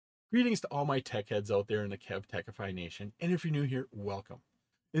Greetings to all my tech heads out there in the KevTechify nation, and if you're new here, welcome.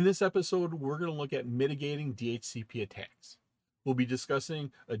 In this episode, we're going to look at mitigating DHCP attacks. We'll be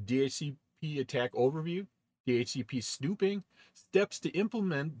discussing a DHCP attack overview, DHCP snooping, steps to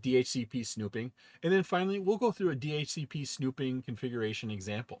implement DHCP snooping, and then finally, we'll go through a DHCP snooping configuration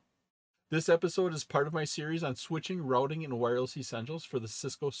example. This episode is part of my series on switching, routing, and wireless essentials for the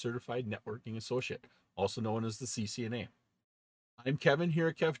Cisco Certified Networking Associate, also known as the CCNA. I'm Kevin here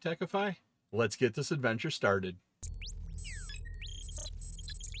at KevTechify. Let's get this adventure started.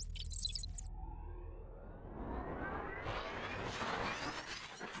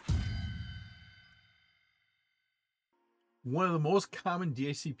 One of the most common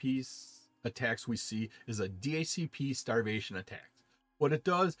DHCP attacks we see is a DHCP starvation attack. What it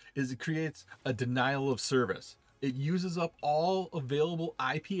does is it creates a denial of service. It uses up all available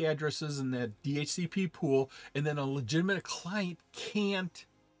IP addresses in that DHCP pool, and then a legitimate client can't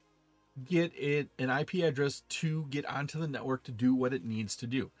get an IP address to get onto the network to do what it needs to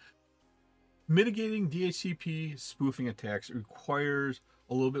do. Mitigating DHCP spoofing attacks requires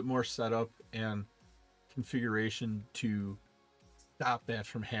a little bit more setup and configuration to stop that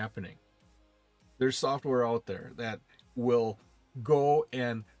from happening. There's software out there that will go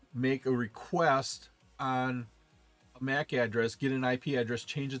and make a request on a MAC address, get an IP address,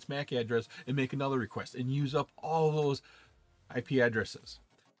 change its MAC address, and make another request and use up all those IP addresses.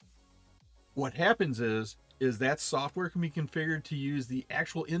 What happens is that software can be configured to use the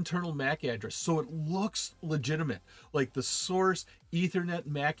actual internal MAC address, so it looks legitimate, like the source Ethernet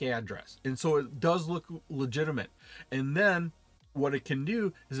MAC address, and so it does look legitimate. And then what it can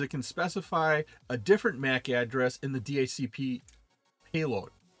do is it can specify a different MAC address in the DHCP payload,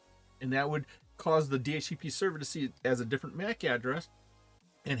 and that would cause the DHCP server to see it as a different MAC address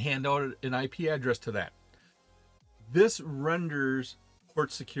and hand out an IP address to that. This renders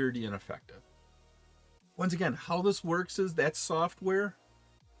port security ineffective. Once again, how this works is that software,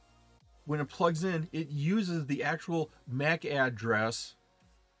 when it plugs in, it uses the actual MAC address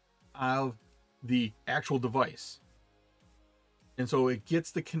of the actual device. And so it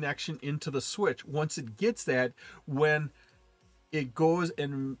gets the connection into the switch. Once it gets that, when it goes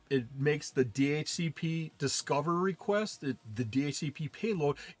and it makes the DHCP discover request, the DHCP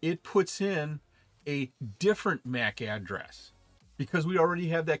payload, it puts in a different MAC address. Because we already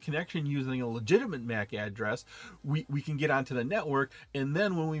have that connection using a legitimate MAC address, we can get onto the network. And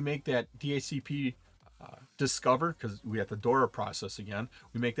then when we make that DHCP discover, because we have the DORA process again,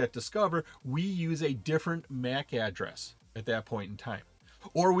 we make that discover, we use a different MAC address at that point in time.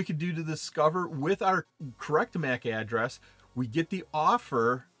 Or we could do the discover with our correct MAC address. We get the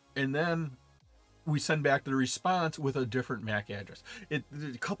offer, and then we send back the response with a different MAC address.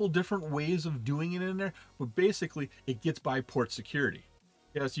 There's a couple different ways of doing it in there, but basically it gets by port security.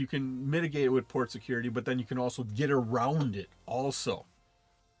 Yes, you can mitigate it with port security, but then you can also get around it also.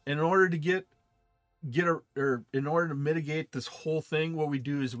 And in order to mitigate this whole thing, what we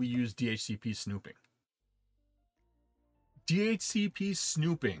do is we use DHCP snooping. DHCP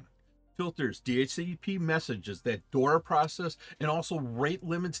snooping filters DHCP messages that DORA process and also rate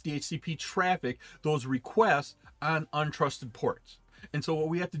limits DHCP traffic, those requests on untrusted ports. And so what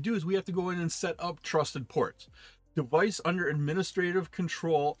we have to do is we have to go in and set up trusted ports. Device under administrative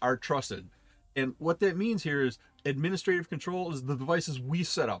control are trusted. And what that means here is administrative control is the devices we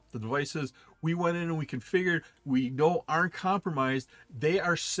set up, the devices we went in and we configured, we know aren't compromised, they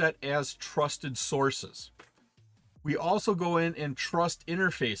are set as trusted sources. We also go in and trust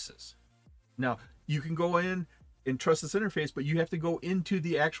interfaces. Now, you can go in and trust this interface, but you have to go into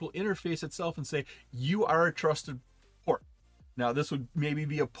the actual interface itself and say, you are a trusted port. Now, this would maybe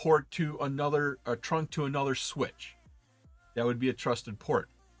be a port to a trunk to another switch. That would be a trusted port.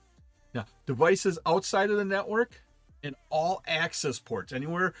 Now, devices outside of the network and all access ports,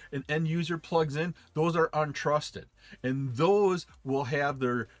 anywhere an end user plugs in, those are untrusted. And those will have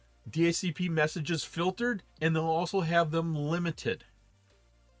their DHCP messages filtered, and they'll also have them limited.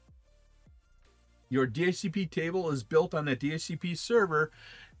 Your DHCP table is built on that DHCP server.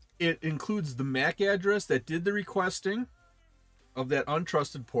 It includes the MAC address that did the requesting of that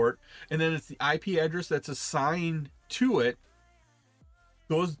untrusted port, and then it's the IP address that's assigned to it.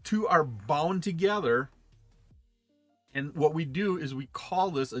 Those two are bound together. And what we do is we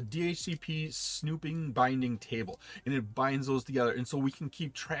call this a DHCP snooping binding table, and it binds those together. And so we can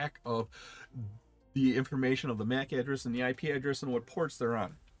keep track of the information of the MAC address and the IP address and what ports they're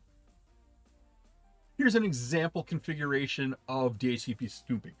on. Here's an example configuration of DHCP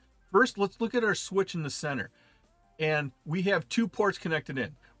snooping. First, let's look at our switch in the center. And we have two ports connected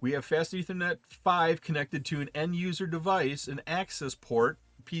in. We have Fast Ethernet 5 connected to an end user device, an access port,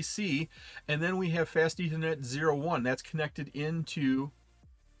 PC, and then we have Fast Ethernet 01 that's connected into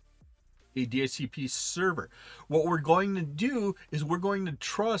a DHCP server. What we're going to do is we're going to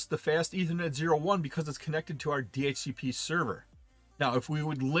trust the Fast Ethernet 01 because it's connected to our DHCP server. Now, if we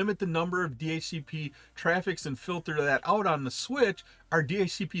would limit the number of DHCP traffics and filter that out on the switch, our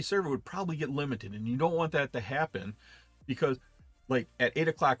DHCP server would probably get limited, and you don't want that to happen, because like at 8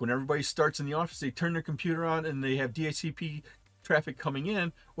 o'clock when everybody starts in the office, they turn their computer on and they have DHCP traffic coming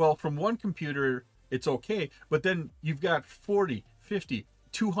in. Well, from one computer it's okay, but then you've got 40, 50,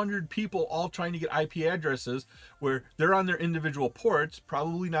 200 people all trying to get IP addresses where they're on their individual ports,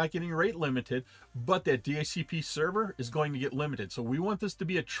 probably not getting rate limited, but that DHCP server is going to get limited. So we want this to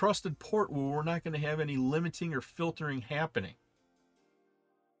be a trusted port where we're not going to have any limiting or filtering happening.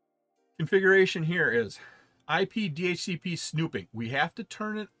 Configuration here is IP DHCP snooping. We have to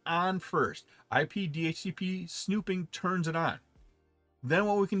turn it on first. IP DHCP snooping turns it on. Then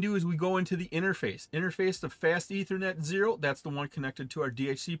what we can do is we go into the interface. Interface to Fast Ethernet 0, that's the one connected to our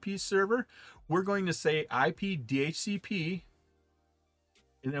DHCP server. We're going to say IP DHCP,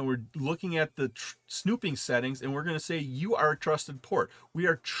 and then we're looking at the snooping settings, and we're going to say you are a trusted port. We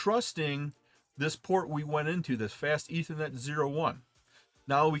are trusting this port we went into, this Fast Ethernet 01.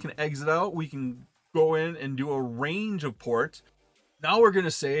 Now we can exit out, we can go in and do a range of ports. Now we're going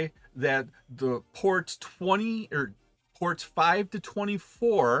to say that the ports 20 or ports 5 to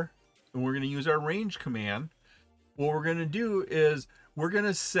 24, and we're going to use our range command. What we're going to do is we're going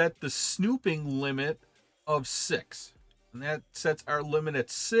to set the snooping limit of 6, and that sets our limit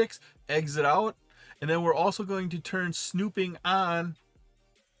at 6. Exit out, and then we're also going to turn snooping on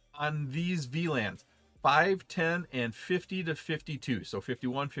these VLANs 5, 10, and 50 to 52. So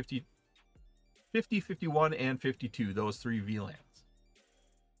 51, 50, 51, and 52, those 3 VLANs.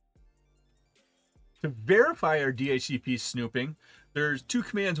 To verify our DHCP snooping, there's 2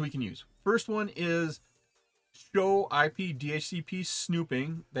 commands we can use. First one is show IP DHCP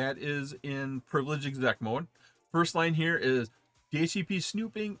snooping. That is in privileged exec mode. First line here is DHCP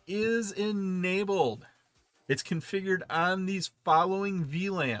snooping is enabled. It's configured on these following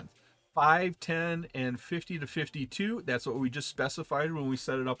VLANs 5, 10, and 50 to 52. That's what we just specified when we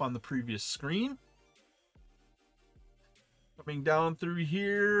set it up on the previous screen. Coming down through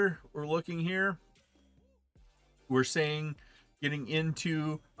here, we're looking here. We're saying, getting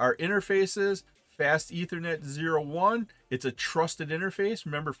into our interfaces, Fast Ethernet 01. It's a trusted interface.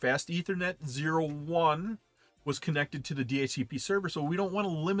 Remember, Fast Ethernet 01 was connected to the DHCP server, so we don't want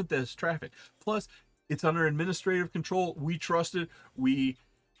to limit this traffic. Plus, it's under administrative control. We trust it. We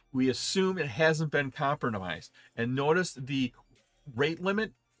assume it hasn't been compromised. And notice the rate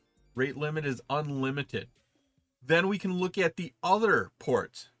limit. Rate limit is unlimited. Then we can look at the other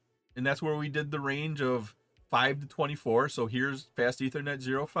ports, and that's where we did the range of 5 to 24. So here's Fast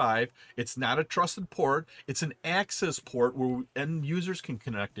Ethernet 05. It's not a trusted port. It's an access port where end users can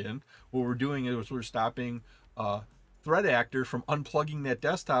connect in. What we're doing is we're stopping a threat actor from unplugging that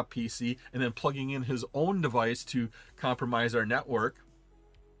desktop PC and then plugging in his own device to compromise our network.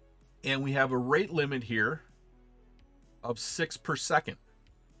 And we have a rate limit here of 6 per second.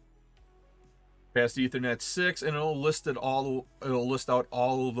 Fast Ethernet 6, and it'll list out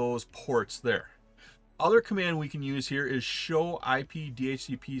all of those ports there. Other command we can use here is show IP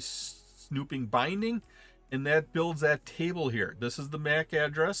DHCP snooping binding, and that builds that table here. This is the MAC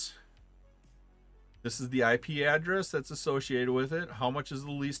address. This is the IP address that's associated with it. How much is the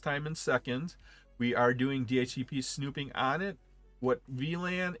lease time in seconds? We are doing DHCP snooping on it, what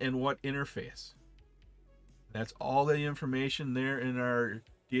VLAN and what interface. That's all the information there in our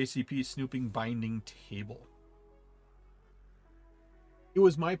DHCP snooping binding table. It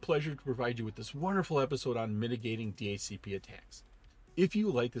was my pleasure to provide you with this wonderful episode on mitigating DHCP attacks. If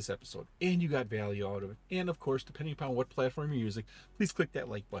you like this episode and you got value out of it, and of course, depending upon what platform you're using, please click that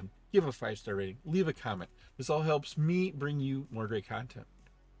like button, give a 5-star rating, leave a comment. This all helps me bring you more great content.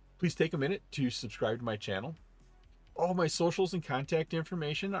 Please take a minute to subscribe to my channel. All my socials and contact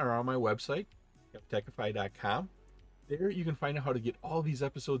information are on my website, KevTechify.com. There you can find out how to get all these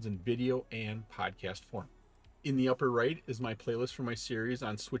episodes in video and podcast form. In the upper right is my playlist for my series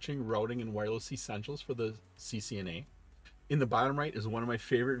on switching, routing, and wireless essentials for the CCNA. In the bottom right is one of my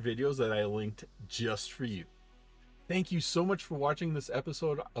favorite videos that I linked just for you. Thank you so much for watching this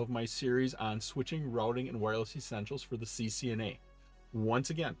episode of my series on switching, routing, and wireless essentials for the CCNA. Once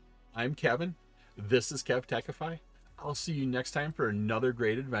again, I'm Kevin. This is KevTechify. I'll see you next time for another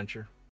great adventure.